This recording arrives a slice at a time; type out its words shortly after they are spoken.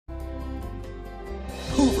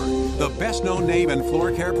the best-known name in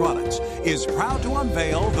floor care products, is proud to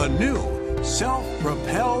unveil the new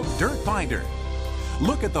self-propelled Dirt Finder.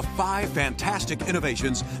 Look at the 5 fantastic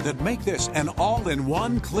innovations that make this an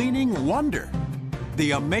all-in-one cleaning wonder.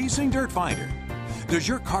 The amazing Dirt Finder. Does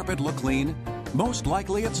your carpet look clean? Most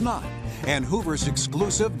likely it's not. And Hoover's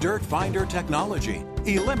exclusive Dirt Finder technology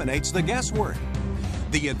eliminates the guesswork.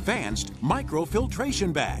 The advanced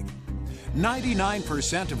microfiltration bag.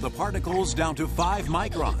 99% of the particles down to 5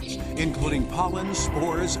 microns, including pollen,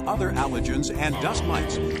 spores, other allergens, and dust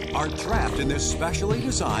mites, are trapped in this specially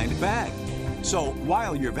designed bag. So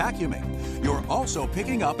while you're vacuuming, you're also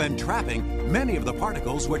picking up and trapping many of the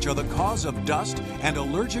particles which are the cause of dust and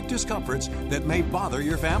allergic discomforts that may bother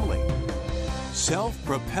your family.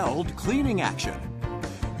 Self-propelled cleaning action.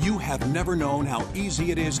 You have never known how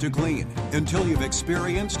easy it is to clean until you've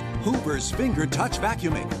experienced Hoover's finger touch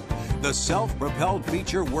vacuuming. The self-propelled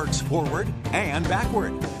feature works forward and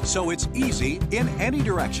backward, so it's easy in any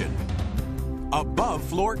direction. Above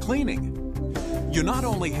floor cleaning. You not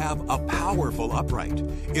only have a powerful upright,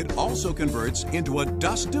 it also converts into a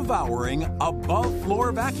dust-devouring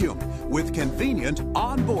above-floor vacuum with convenient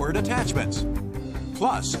onboard attachments.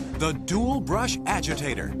 Plus, the dual brush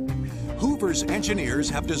agitator. Hoover's engineers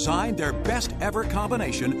have designed their best-ever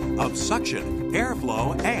combination of suction,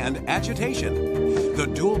 airflow, and agitation. The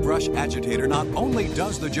dual brush agitator not only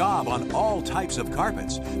does the job on all types of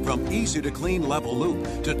carpets, from easy-to-clean level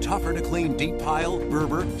loop to tougher-to-clean deep pile,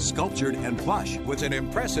 Berber, sculptured, and plush, with an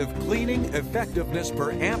impressive cleaning effectiveness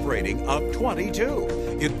per amp rating of 22.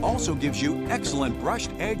 It also gives you excellent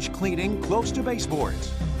brushed edge cleaning close to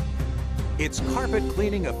baseboards. Its carpet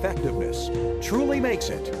cleaning effectiveness truly makes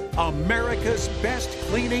it America's best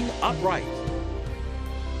cleaning upright.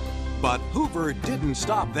 But Hoover didn't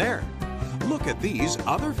stop there. Look at these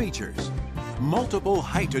other features. Multiple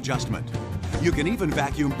height adjustment. You can even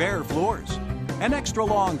vacuum bare floors. An extra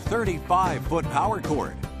long 35-foot power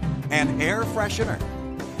cord. An air freshener.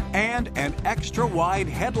 And an extra wide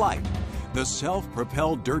headlight. The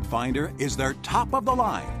self-propelled Dirt Finder is their top of the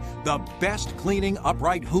line. The best cleaning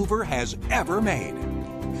upright Hoover has ever made.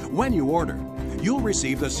 When you order, you'll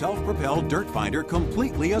receive the self-propelled Dirt Finder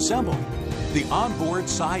completely assembled. The onboard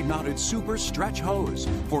side-mounted super stretch hose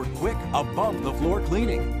for quick above-the-floor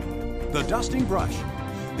cleaning. The dusting brush,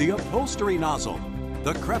 the upholstery nozzle,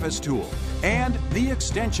 the crevice tool, and the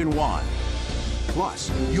extension wand.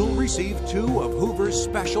 Plus, you'll receive 2 of Hoover's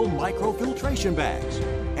special microfiltration bags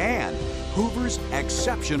and Hoover's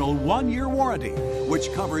exceptional 1-year warranty,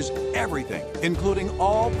 which covers everything, including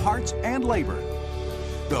all parts and labor.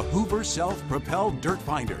 The Hoover Self-Propelled Dirt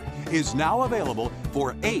Finder is now available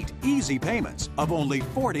for 8 easy payments of only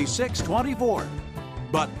 $46.24.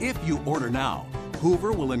 But if you order now,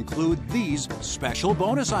 Hoover will include these special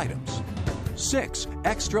bonus items. 6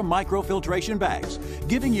 extra microfiltration bags,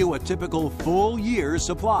 giving you a typical full year's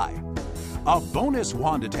supply. A bonus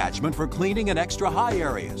wand attachment for cleaning in extra high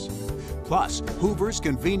areas. Plus, Hoover's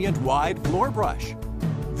convenient wide floor brush.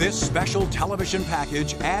 This special television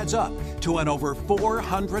package adds up to an over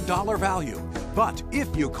 $400 value. But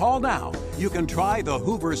if you call now, you can try the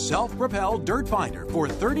Hoover Self-Propelled Dirt Finder for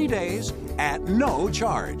 30 days at no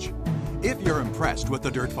charge. If you're impressed with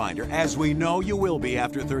the Dirt Finder, as we know you will be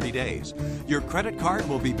after 30 days, your credit card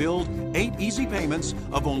will be billed 8 easy payments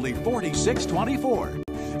of only $46.24.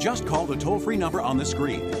 Just call the toll-free number on the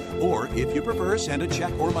screen. Or, if you prefer, send a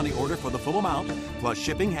check or money order for the full amount, plus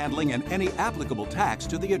shipping, handling, and any applicable tax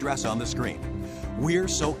to the address on the screen. We're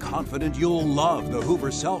so confident you'll love the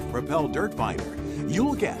Hoover Self-Propelled Dirt Finder.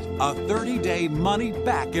 You'll get a 30-day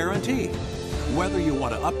money-back guarantee. Whether you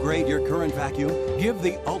want to upgrade your current vacuum, give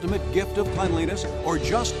the ultimate gift of cleanliness, or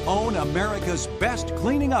just own America's best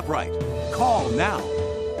cleaning upright, call now.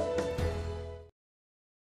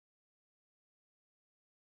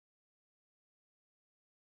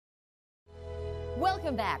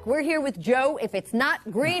 Welcome back. We're here with Joe. If it's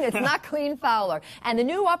not green, it's not clean Fowler. And the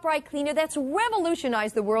new upright cleaner that's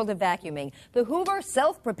revolutionized the world of vacuuming, the Hoover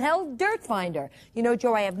Self-Propelled Dirt Finder. You know,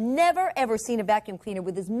 Joe, I have never, ever seen a vacuum cleaner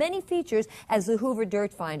with as many features as the Hoover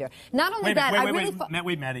Dirt Finder. Not only that,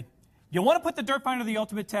 Wait, Maddie. You want to put the Dirt Finder to the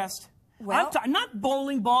ultimate test? Well, not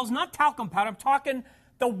bowling balls, not talcum powder. I'm talking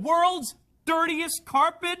the world's dirtiest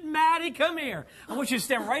carpet. Maddie, come here. I want you to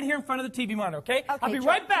stand right here in front of the TV monitor, okay? I'll be Joe,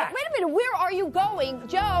 right back. Wait a minute, where are you going,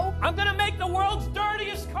 Joe? I'm going to make the world's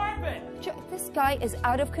dirtiest carpet. Joe, this guy is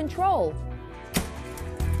out of control.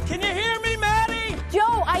 Can you hear me, Maddie?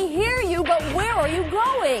 Joe, I hear you, but where are you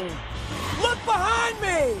going? Look behind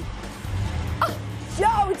me. Oh,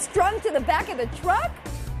 Joe, it's strung to the back of the truck?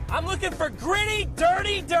 I'm looking for gritty,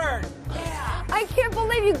 dirty dirt. Yeah. I can't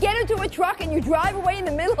believe you get into a truck and you drive away in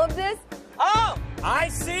the middle of this. Oh, I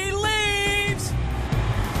see leaves.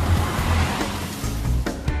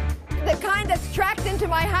 The kind that's tracked into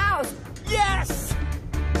my house. Yes.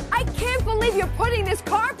 I can't believe you're putting this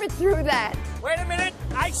carpet through that. Wait a minute.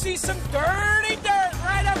 I see some dirty dirt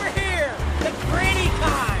right over here. The gritty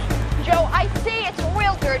kind. Joe, I see it's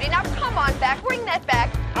real dirty. Now come on back. Bring that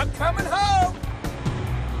back. I'm coming home.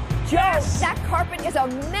 Joe, that carpet is a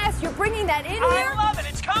mess. You're bringing that in here? I love it.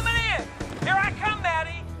 It's coming in. Here I come,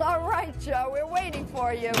 Maddie. All right, Joe. We're waiting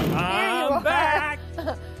for you. Here you I'm are. back.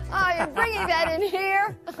 Oh, you're bringing that in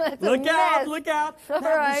here? That's Look a mess. out, look out. All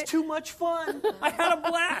That right. was too much fun. I had a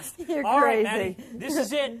blast. You're All right, crazy. Maddie, this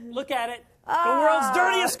is it. Look at it. The world's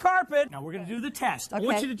dirtiest carpet. Now we're going to do the test. I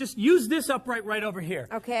want Okay. you to just use this upright right over here.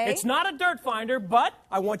 Okay. It's not a dirt finder, but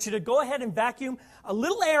I want you to go ahead and vacuum a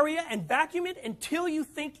little area and vacuum it until you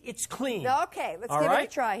think it's clean. Okay, let's All give right?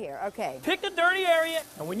 it a try here. Okay. Pick a dirty area,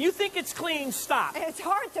 and when you think it's clean, stop. It's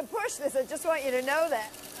hard to push this. I just want you to know that.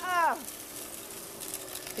 Oh.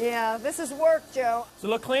 Yeah, this is work, Joe. Does it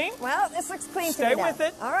look clean? Well, this looks clean Stay to me now. with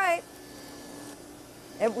it. All right.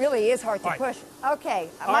 It really is hard to All right. push. Okay,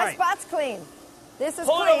 All my right. spot's clean. This is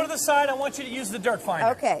Pull clean. it over to the side. I want you to use the dirt finder.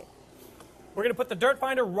 Okay. We're going to put the dirt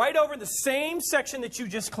finder right over the same section that you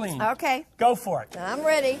just cleaned. Okay. Go for it. I'm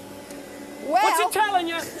ready. Well, What's it telling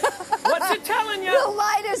you? What's it telling you? the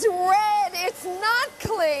light is red. It's not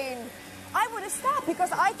clean. I would have stopped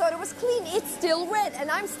because I thought it was clean. It's still red, and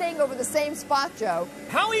I'm staying over the same spot, Joe.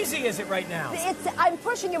 How easy is it right now? I'm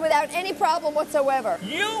pushing it without any problem whatsoever.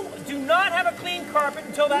 You do not have a clean carpet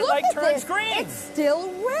until that Look light at turns this. green. It's still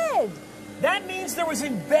red. That means there was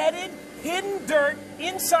embedded, hidden dirt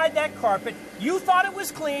inside that carpet. You thought it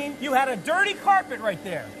was clean. You had a dirty carpet right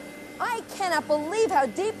there. I cannot believe how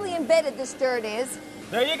deeply embedded this dirt is.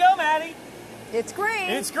 There you go, Maddie. It's green.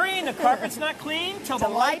 It's green. The carpet's not clean till the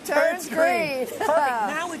The light turns green. Perfect.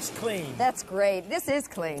 Now it's clean. That's great. This is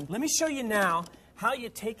clean. Let me show you now how you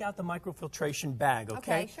take out the microfiltration bag, okay?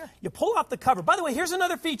 Okay, sure. You pull off the cover. By the way, here's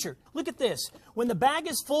another feature. Look at this. When the bag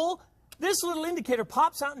is full, this little indicator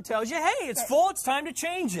pops out and tells you, hey, it's full, it's time to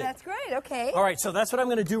change it. That's great. Okay. All right, so that's what I'm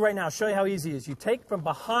going to do right now. Show you how easy it is. You take from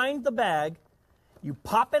behind the bag, you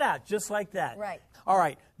pop it out just like that. Right. All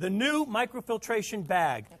right, the new microfiltration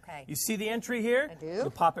bag. Okay. You see the entry here? I do. You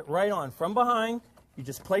pop it right on from behind. You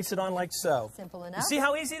just place it on like so. Simple enough. You see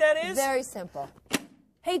how easy that is? Very simple.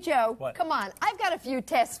 Hey, Joe. What? Come on. I've got a few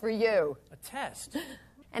tests for you. A test.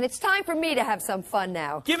 And it's time for me to have some fun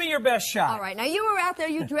now. Give me your best shot. All right. Now, you were out there.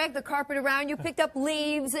 You dragged the carpet around. You picked up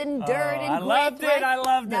leaves and dirt and I loved grit, it. I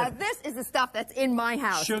loved Now, it. this is the stuff that's in my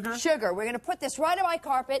house. Sugar? Sugar. We're going to put this right on my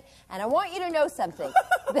carpet, and I want you to know something.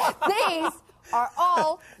 That these are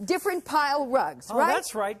all different pile rugs, Oh, right?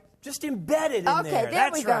 that's right. Just embedded in there. Okay, there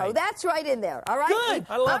That's we go. right. That's right in there. All right. Good.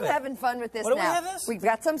 I love I'm it. having fun with this What do we now. have this? We've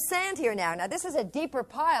got some sand here now. Now this is a deeper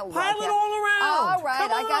pile. Pile right it now. all around. All right,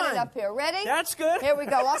 Come I got on. it up here. Ready? That's good. Here we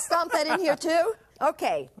go. I'll stomp that in here too.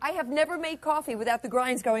 Okay. I have never made coffee without the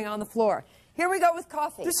grinds going on the floor. Here we go with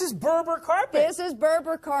coffee. This is Berber carpet. This is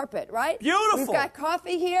Berber carpet, right? Beautiful. We've got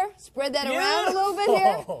coffee here. Spread that around a little bit here.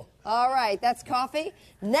 Beautiful. All right, that's coffee.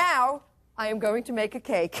 Now I am going to make a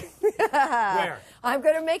cake. Where? I'm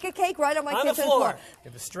going to make a cake right on my On the kitchen floor. You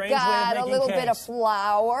have a strange way Got of a making little bit of cakes.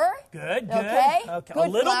 flour. Good, good. Okay. Okay. Good A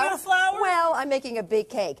little bit of flour? Well, I'm making a big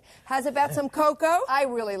cake. Has about some cocoa. I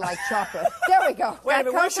really like chocolate. There we go. Wait a Got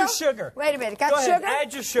minute, where's your cocoa? sugar? Wait a minute. Got Go ahead, sugar?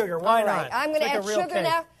 add your sugar. Why All right. not? I'm going to It's add like a real sugar cake.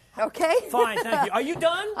 now. Okay. Fine, thank you. Are you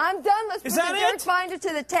done? I'm done. Let's Is put that the dirt it? finder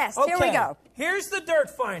to the test. Okay. Here we go. Here's the dirt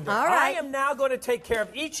finder. All right. I am now going to take care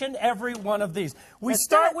of each and every one of these. We Let's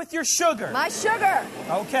start do it. with your sugar. My sugar.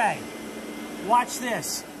 Okay. Watch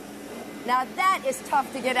this. Now that is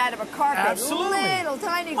tough to get out of a carpet. Absolutely. Little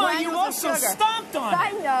tiny Well, granules you also of sugar. stomped on it.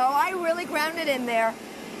 I know. I really ground it in there.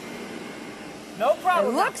 No It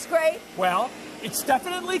problem. looks great. Well, it's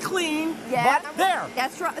definitely clean. Yeah. But there.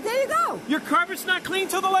 That's right. There you go. Your carpet's not clean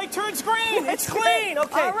till the light turns green. It's clean.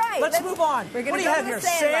 Okay. All right, Let's let's- move on. we're gonna What do you go have to here? the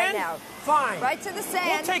sand right now. Fine. Right to the sand.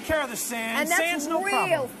 We'll take care of the sand. And that's Sand's no real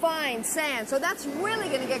problem. fine sand. So that's really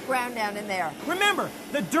going to get ground down in there. Remember,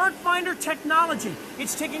 the dirt finder technology,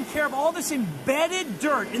 it's taking care of all this embedded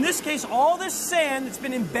dirt. In this case, all this sand that's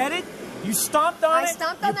been embedded, you stomped on I it,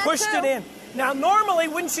 stomped on you that pushed too. it in. Now, normally,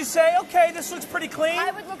 wouldn't you say, okay, this looks pretty clean?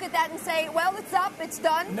 I would look at that and say, well, it's up, it's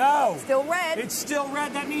done. No. Still red. It's still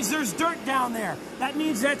red. That means there's dirt down there. That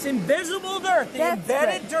means that's invisible dirt, the That's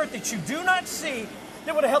embedded right. dirt that you do not see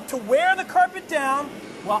that would have helped to wear the carpet down.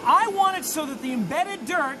 Well, I want it so that the embedded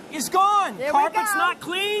dirt is gone. There we Carpet's go. not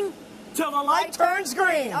clean till the light Light turns turns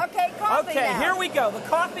green. green. Okay, coffee Okay, now. here we go. The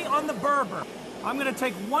coffee on the Berber. I'm going to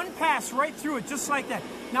take one pass right through it, just like that.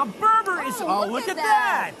 Now, Berber is... Oh, look at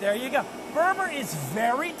that. There you go. Berber is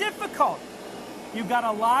very difficult. You've got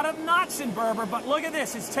a lot of knots in Berber, but look at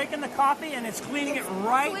this. It's taking the coffee and it's cleaning it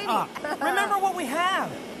right up. Remember what we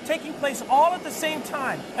have taking place all at the same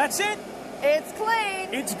time. That's it. It's clean.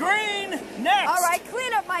 It's green. Next. All right,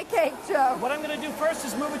 clean up my cake, Joe. What I'm going to do first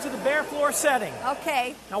is move it to the bare floor setting.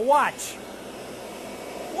 Okay. Now watch.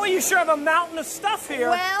 Boy, you sure have a mountain of stuff here.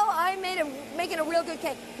 Well, I'm making a real good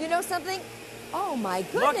cake. You know something? Oh, my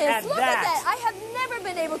goodness. Look at that. I have never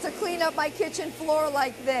been able to clean up my kitchen floor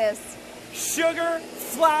like this. Sugar,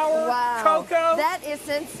 flour, Wow. cocoa. That is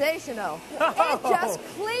sensational. It just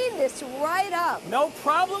cleaned this right up. No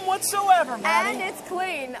problem whatsoever, Maddie. And it's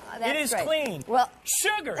clean. That's It is great. clean. Well,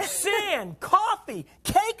 Sugar, sand, coffee,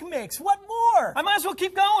 cake mix. What more? I might as well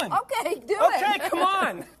keep going. okay, do it. Okay, come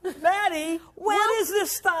on. Maddie, what is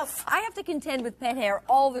this stuff? I have to contend with pet hair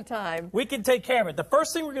all the time. We can take care of it. The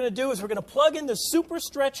first thing we're going to do is we're going to plug in the super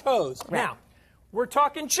stretch hose. Right. Now, we're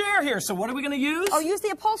talking chair here, so what are we going to use? Oh, use the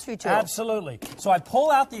upholstery tool. Absolutely. So I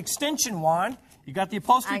pull out the extension wand. You got the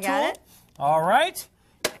upholstery tool? I got it. All right.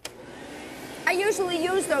 I usually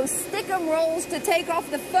use those stick-em rolls to take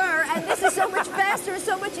off the fur, and this is so much faster and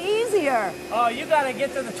so much easier. Oh, you got to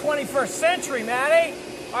get to the 21st century, Maddie.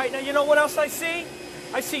 All right, now you know what else I see?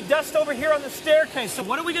 I see dust over here on the staircase. So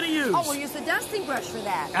what are we going to use? Oh, we'll use the dusting brush for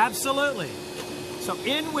that. Absolutely. So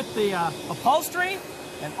in with the upholstery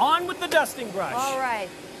and on with the dusting brush. All right.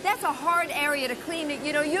 That's a hard area to clean.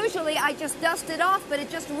 You know, usually I just dust it off, but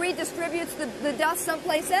it just redistributes the dust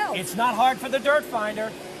someplace else. It's not hard for the dirt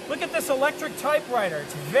finder. Look at this electric typewriter.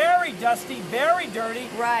 It's very dusty, very dirty.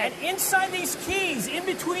 Right. And inside these keys, in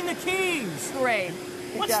between the keys. Great.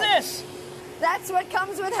 What's this? That's what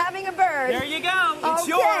comes with having a bird. There you go. It's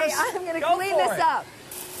yours. Okay, I'm going to clean this up.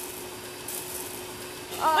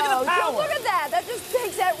 Oh, Look at the power. Look at that. That just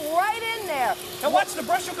takes that right in there. Now watch, the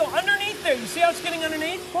brush will go underneath there. You see how it's getting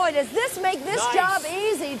underneath? Boy, does this make this Nice. job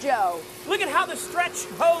easy, Joe. Look at how the stretch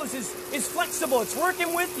hose is flexible. It's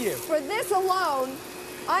working with you. For this alone,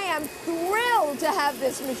 I am thrilled to have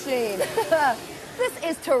this machine. This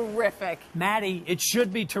is terrific. Maddie, it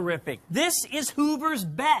should be terrific. This is Hoover's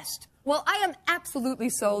best. Well, I am absolutely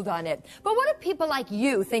sold on it. But what do people like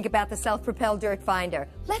you think about the self-propelled dirt finder?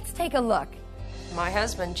 Let's take a look. My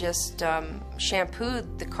husband just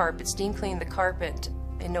shampooed the carpet, steam cleaned the carpet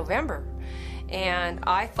in November. And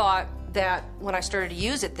I thought that when I started to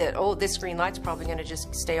use it that, oh, this green light's probably going to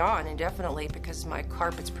just stay on indefinitely because my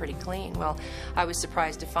carpet's pretty clean. Well, I was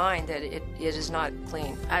surprised to find that it is not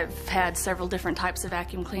clean. I've had several different types of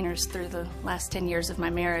vacuum cleaners through the last 10 years of my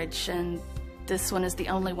marriage, and this one is the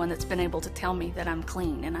only one that's been able to tell me that I'm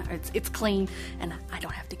clean, and it's clean, and I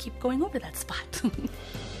don't have to keep going over that spot.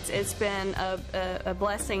 It's been a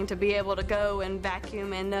blessing to be able to go and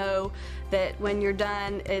vacuum and know that when you're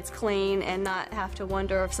done, it's clean and not have to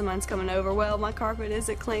wonder if someone's coming over, well, my carpet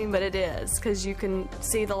isn't clean, but it is, because you can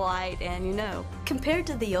see the light and you know. Compared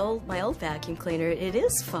to my old vacuum cleaner, it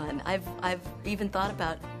is fun. I've even thought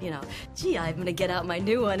about, gee, I'm gonna get out my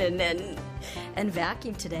new one and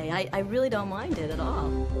vacuum today. I really don't mind it at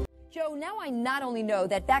all. Joe, now I not only know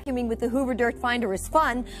that vacuuming with the Hoover Dirt Finder is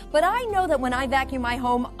fun, but I know that when I vacuum my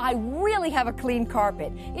home, I really have a clean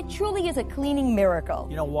carpet. It truly is a cleaning miracle.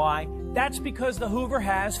 You know why? That's because the Hoover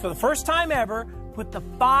has, for the first time ever, put the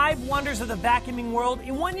 5 wonders of the vacuuming world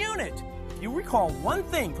in one unit. If you recall one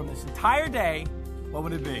thing from this entire day, what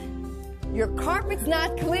would it be? Your carpet's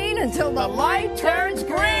not clean until the light turns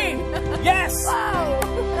green. Yes! Wow!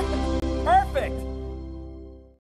 Perfect!